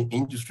between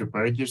industry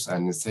players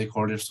and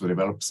stakeholders to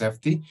develop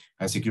safety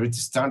and security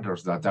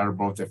standards that are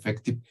both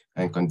effective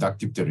and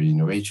conducive to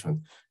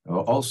innovation.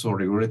 Also,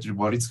 regulatory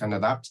bodies can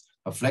adapt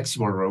a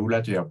flexible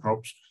regulatory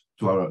approach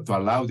to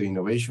allow the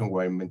innovation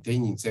while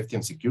maintaining safety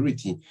and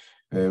security.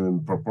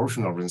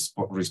 Proportional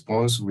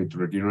response with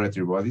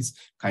regulatory bodies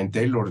can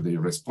tailor the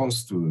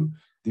response to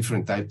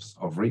different types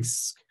of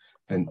risks.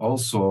 And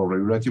also,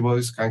 regulatory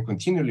bodies can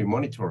continually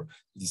monitor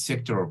the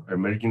sector of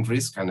emerging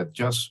risk and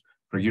adjust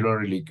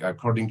regularly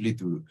accordingly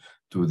to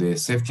the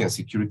safety and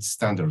security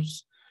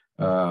standards.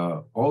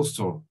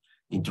 Also,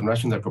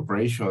 international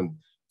cooperation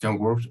can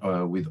work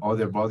with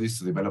other bodies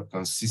to develop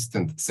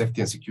consistent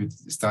safety and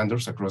security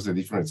standards across the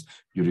different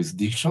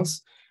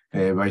jurisdictions.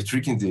 By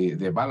striking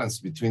the balance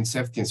between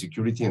safety and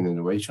security and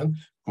innovation,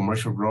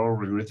 commercial growth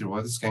regulatory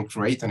bodies can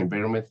create an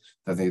environment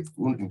that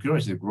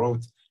encourages the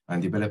growth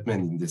and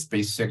development in the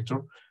space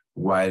sector,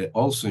 while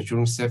also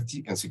ensuring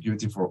safety and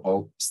security for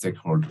all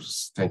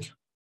stakeholders. Thank you.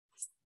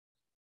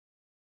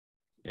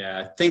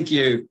 Yeah, I think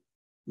you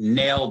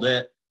nailed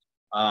it.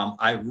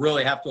 I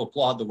really have to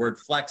applaud the word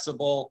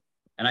flexible.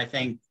 And I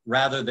think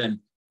rather than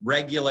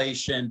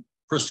regulation,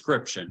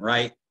 prescription,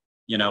 right?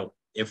 You know,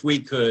 if we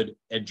could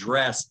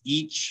address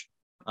each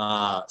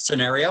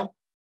scenario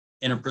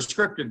in a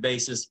prescriptive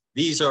basis,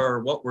 these are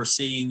what we're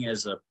seeing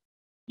as a,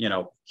 you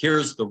know,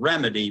 here's the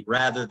remedy,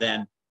 rather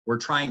than we're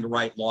trying to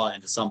write law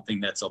into something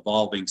that's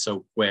evolving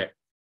so quick.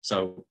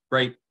 So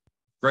great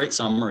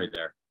summary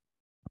there.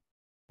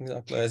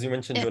 Exactly. As you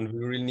mentioned, John, we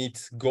really need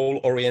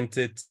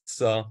goal-oriented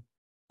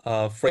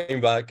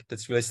framework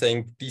that's really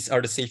saying these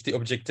are the safety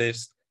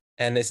objectives,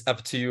 and it's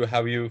up to you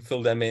how you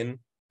fill them in,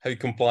 how you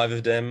comply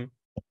with them.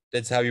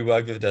 That's how you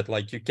work with that.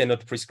 Like, you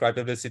cannot prescribe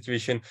the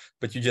situation,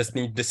 but you just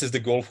need, this is the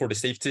goal for the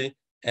safety,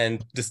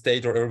 and the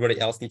state or everybody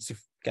else needs to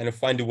kind of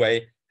find a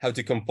way how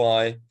to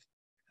comply,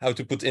 how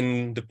to put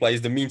in the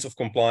place the means of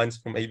compliance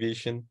from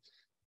aviation.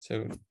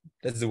 So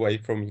that's the way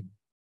for me.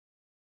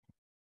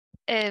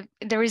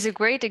 There is a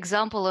great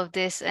example of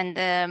this, and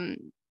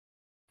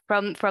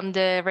from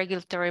the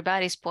regulatory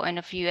body's point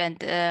of view, and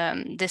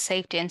the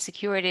safety and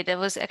security, that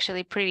was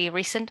actually pretty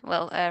recent,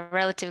 well,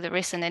 relatively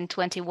recent in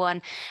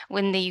 21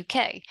 in the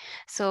UK.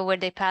 So where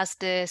they passed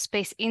the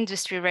space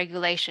industry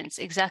regulations,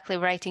 exactly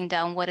writing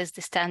down what is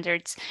the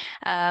standards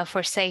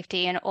for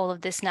safety, and all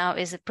of this now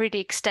is a pretty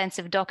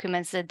extensive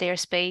documents that their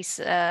space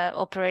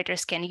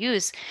operators can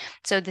use.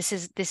 So this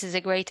is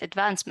a great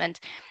advancement.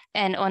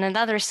 And on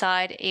another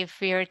side,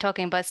 if we are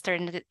talking about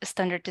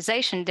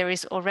standardization, there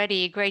is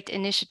already great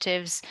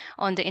initiatives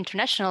on the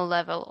international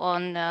level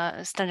on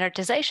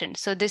standardization.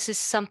 So this is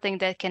something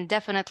that can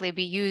definitely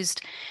be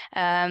used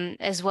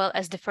as well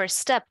as the first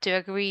step to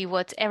agree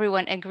what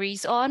everyone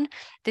agrees on.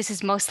 This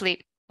is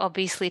mostly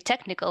obviously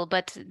technical,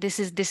 but this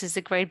is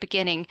a great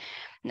beginning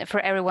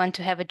for everyone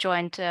to have a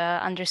joint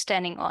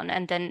understanding on,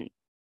 and then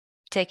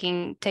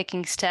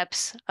taking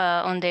steps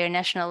on their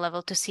national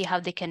level to see how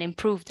they can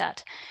improve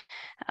that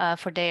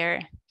for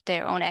their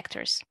own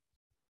actors.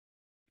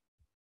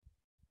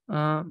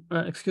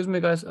 Excuse me,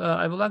 guys.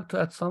 I would like to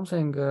add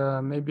something.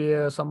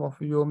 Maybe some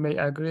of you may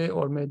agree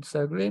or may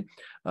disagree.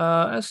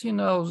 As you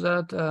know,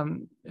 that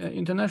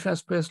international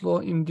space law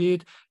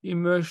indeed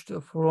emerged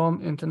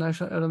from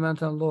international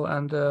elemental law,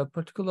 and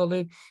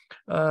particularly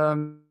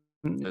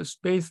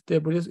space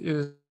debris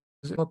is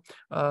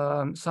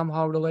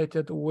somehow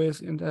related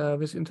with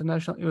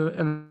international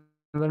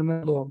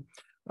environmental law.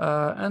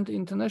 And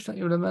international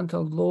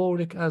environmental law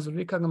has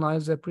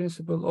recognized the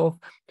principle of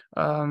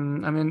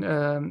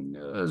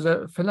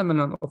the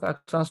phenomenon of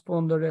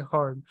transboundary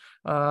harm.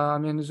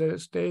 The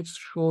states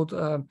should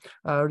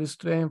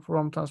restrain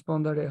from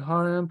transboundary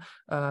harm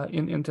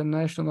in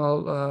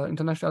international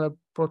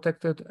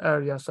protected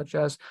areas such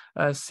as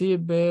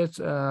seabeds,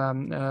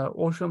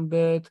 ocean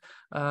bed,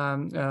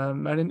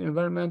 marine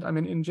environment.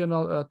 In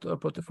general,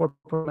 for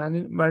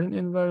marine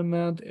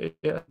environment,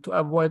 to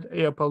avoid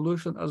air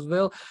pollution as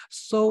well.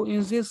 So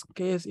in this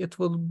case, it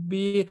will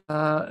be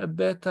a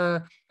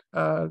better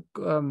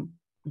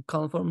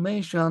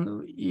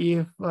confirmation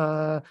if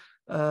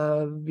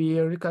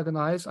we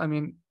recognize,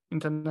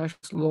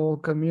 international law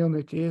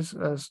communities,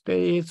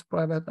 states,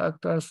 private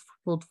actors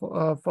should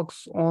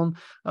focus on,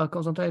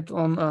 concentrate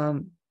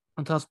on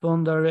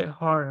transboundary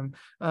harm.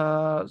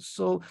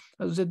 So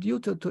the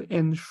duty to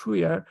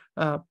ensure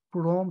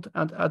prompt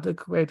and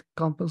adequate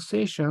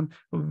compensation,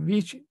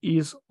 which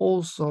is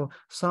also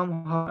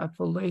somehow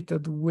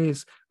affiliated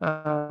with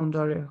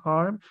boundary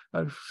harm,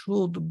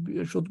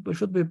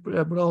 should be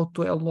brought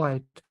to a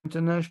light.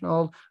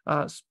 International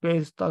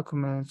space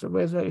documents,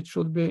 whether it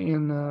should be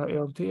in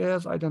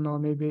LTS, I don't know,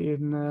 maybe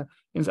in the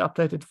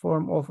updated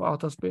form of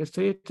Outer Space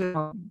Treaty,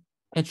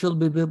 it should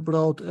be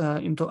brought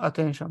into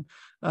attention,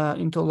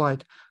 into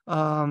light.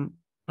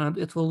 And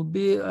it will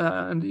be,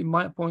 and in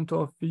my point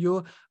of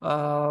view,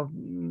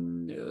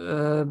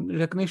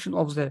 recognition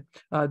of the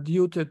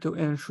duty to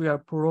ensure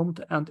prompt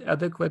and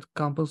adequate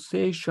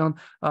compensation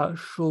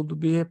should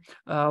be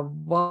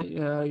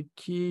one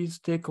key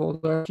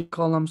stakeholder, key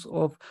columns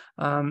of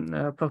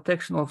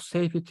protection of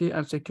safety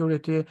and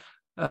security,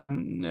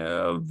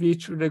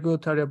 which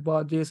regulatory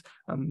bodies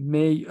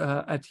may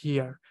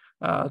adhere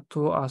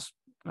to us.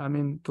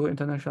 To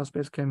international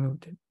space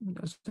community.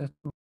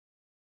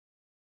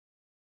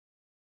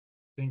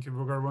 Thank you,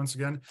 Vogar, once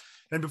again.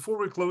 And before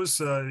we close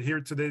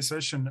here today's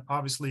session,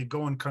 obviously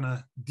going kind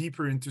of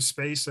deeper into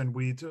space, and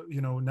we,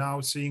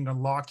 now seeing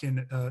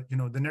unlocking,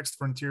 the next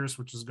frontiers,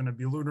 which is going to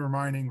be lunar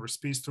mining or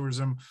space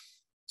tourism.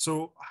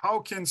 So how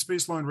can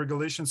space law and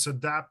regulations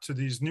adapt to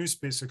these new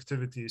space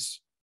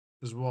activities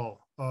as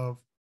well?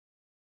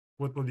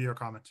 What will be your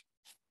comment?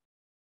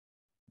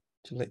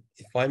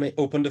 If I may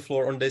open the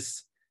floor on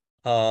this.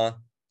 2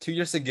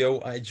 years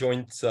ago, I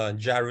joined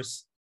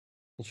JARUS.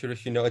 I'm sure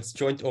if you know, it's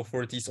Joint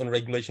Authorities on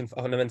Regulation of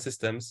Unmanned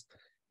Systems.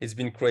 It's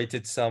been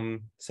created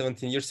some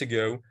 17 years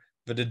ago,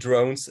 but the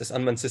drones as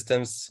unmanned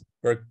systems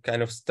were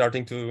kind of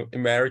starting to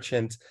emerge,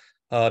 and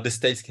the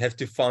states have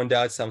to find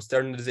out some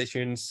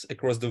standardizations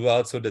across the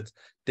world so that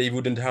they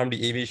wouldn't harm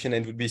the aviation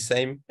and would be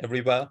same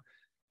everywhere.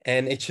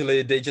 And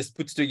actually, they just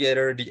put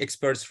together the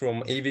experts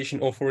from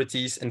aviation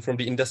authorities and from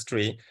the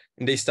industry,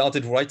 and they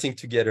started writing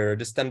together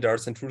the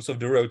standards and rules of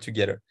the road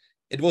together.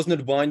 It was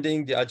not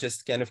binding, they are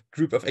just kind of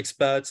group of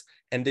experts,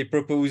 and they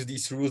propose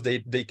these rules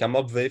they come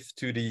up with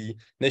to the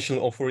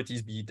national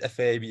authorities, be it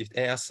FAA, be it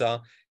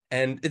EASA,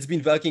 and it's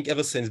been working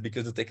ever since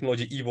because the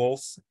technology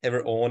evolves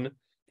ever on,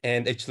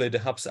 and actually the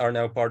hubs are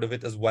now part of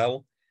it as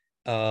well.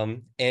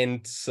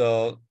 And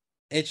so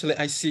actually,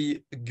 I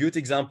see a good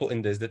example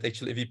in this, that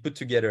actually if we put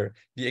together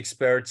the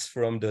experts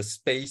from the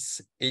space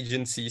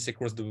agencies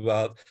across the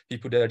world, we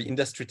put the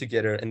industry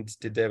together, and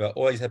they were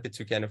always happy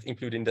to kind of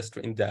include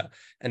industry in there.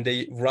 And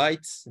they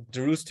write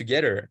the rules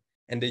together,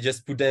 and they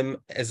just put them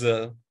as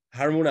a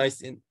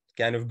harmonized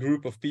kind of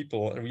group of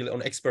people, really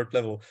on expert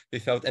level,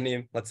 without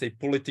any, let's say,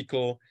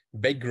 political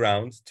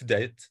background to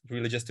that,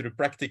 really just to the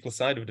practical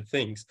side of the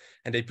things.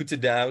 And they put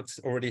it out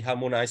already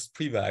harmonized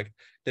pre-work.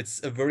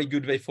 That's a very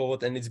good way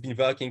forward, and it's been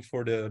working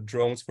for the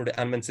drones, for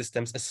the unmanned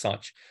systems as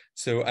such.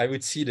 So I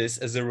would see this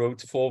as a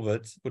road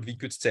forward, what we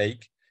could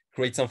take,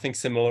 create something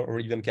similar, or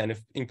even kind of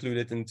include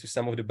it into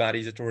some of the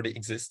bodies that already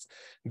exist.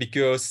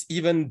 Because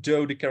even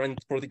though the current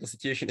political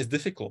situation is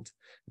difficult,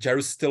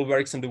 JARUS still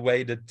works in the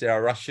way that there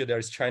are Russia, there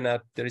is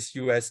China, there is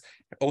US,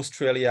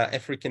 Australia,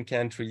 African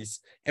countries.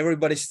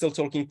 Everybody's still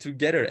talking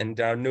together, and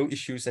there are no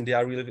issues, and they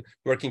are really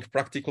working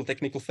practical,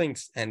 technical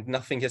things, and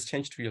nothing has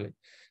changed really.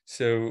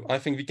 So I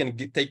think we can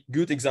take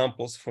good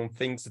examples from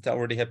things that are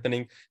already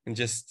happening and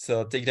just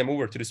take them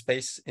over to the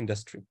space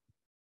industry.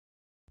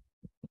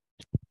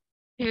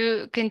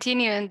 To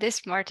continue in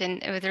this, Martin,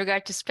 with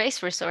regard to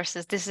space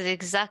resources, this is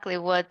exactly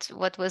what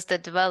was the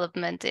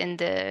development in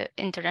the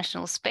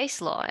international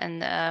space law.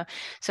 And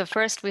so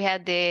first we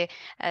had the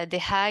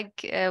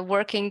Hague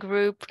working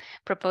group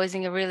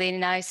proposing a really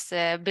nice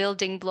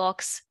building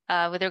blocks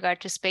with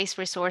regard to space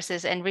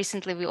resources. And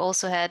recently we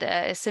also had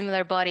a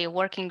similar body, a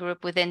working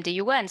group within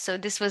the UN. So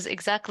this was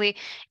exactly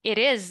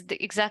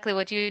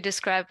what you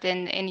described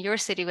in your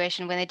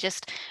situation, when it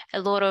just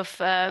a lot of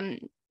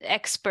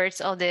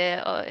experts of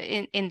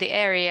the in the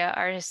area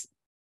are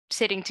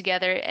sitting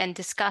together and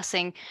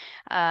discussing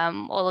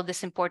all of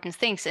these important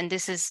things. And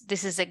this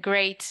is a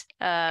great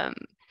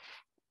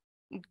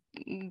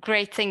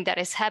great thing that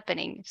is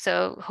happening.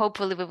 So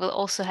hopefully we will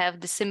also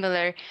have the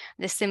similar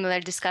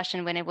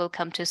discussion when it will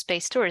come to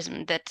space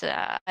tourism. That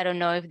I don't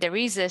know if there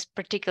is a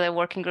particular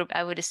working group.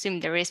 I would assume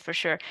there is for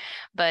sure,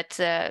 but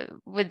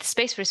with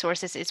space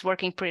resources, it's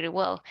working pretty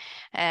well,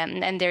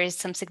 and there is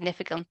some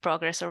significant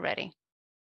progress already.